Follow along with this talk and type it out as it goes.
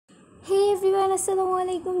Hey everyone,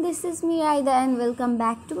 assalamualaikum. This is me Aida and welcome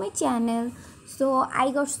back to my channel. So I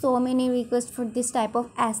got so many requests for this type of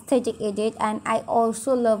aesthetic edit, and I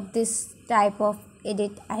also love this type of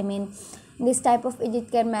edit. This type of edit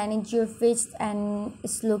can manage your face and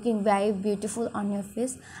it's looking very beautiful on your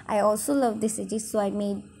face. I also love this edit, so I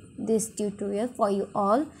made this tutorial for you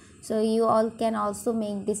all, so you all can also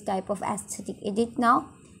make this type of aesthetic edit now.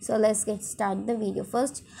 So let's get started the video.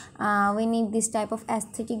 First, we need this type of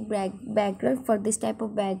aesthetic background. For this type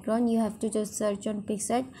of background, you have to just search on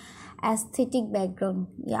Picsart aesthetic background.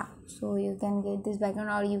 Yeah, so you can get this background,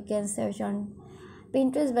 or you can search on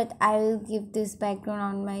Pinterest, but I will give this background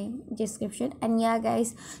on my description. And yeah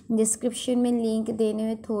guys, description में link देने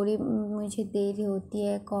में थोड़ी मुझे देरी होती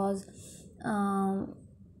है, cause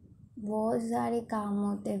बहुत सारे काम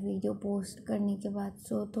होते हैं वीडियो पोस्ट करने के बाद,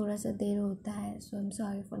 सो थोड़ा सा देर होता है, सो I am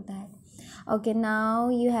sorry for that. Okay, now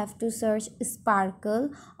you have to search sparkle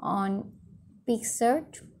on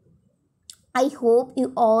Picsart. I hope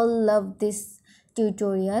you all love this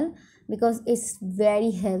tutorial because it's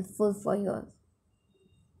very helpful for you all.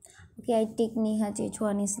 Okay, I take Neha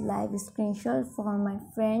Chechwani's live screenshot for my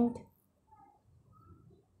friend.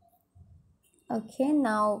 Okay,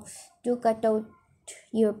 now to cut out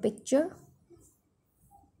your picture,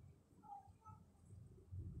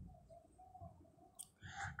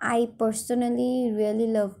 I personally really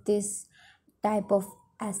love this type of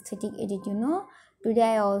aesthetic edit. Today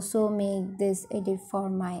I also make this edit for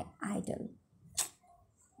my idol.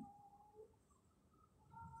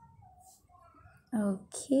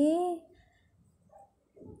 Okay,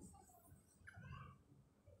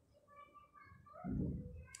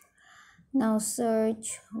 now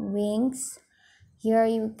search wings. Here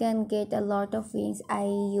you can get a lot of wings. I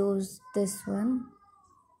use this one.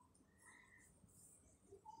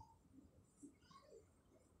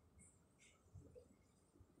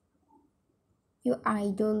 Your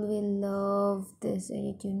idol will love this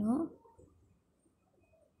edit.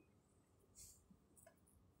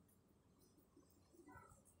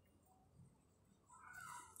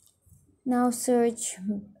 Now search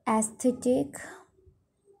aesthetic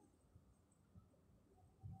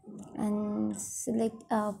and select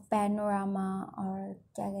a panorama, or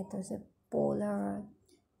क्या कहते हैं उसे, polar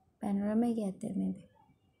panorama ही कहते हैं maybe.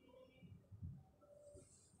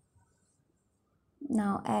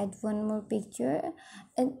 Now add one more picture,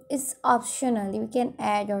 and it's optional. You can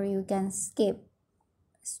add or you can skip.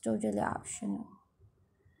 It's totally optional.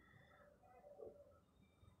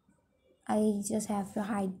 I just have to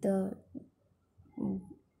hide the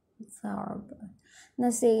flower. Now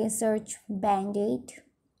say search band-aid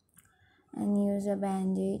and use a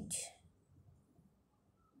band-aid.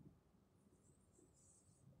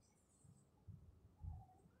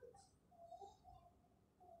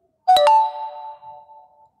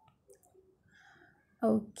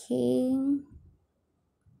 Okay,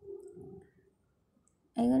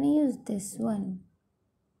 I'm gonna use this one.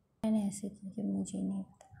 And ऐसे क्योंकि मुझे नहीं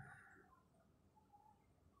पता.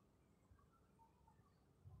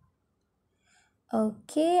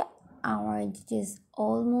 Okay, our edit is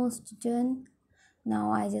almost done.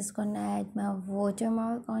 Now I just gonna add my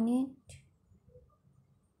watermark on it.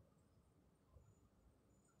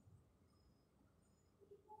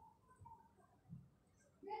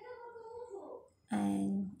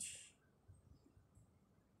 And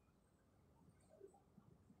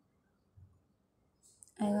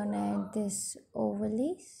I'm gonna add this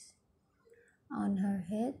overlays on her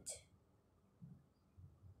head.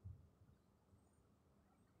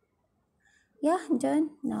 Yeah, done.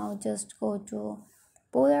 Now just go to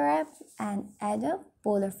Polar app and add a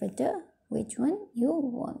polar filter, which one you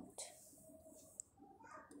want.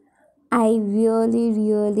 I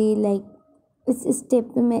really like इस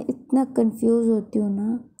step पे मैं इतना confuse होती हूँ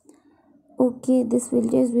ना. Okay, this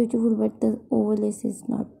filter is beautiful but the overlays is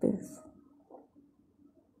not beautiful.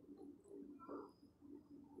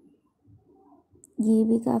 ये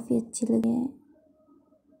भी काफ़ी अच्छे लगे हैं.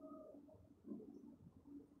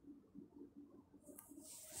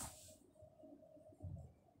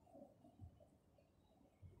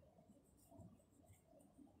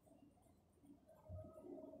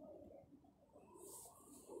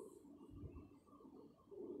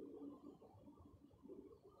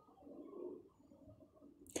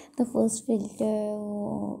 The first filter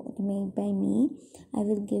made by me, I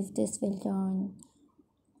will give this filter on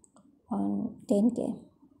 10K.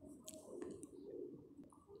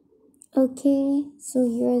 Okay, so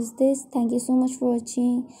here's this. Thank you so much for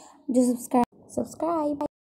watching. Do subscribe.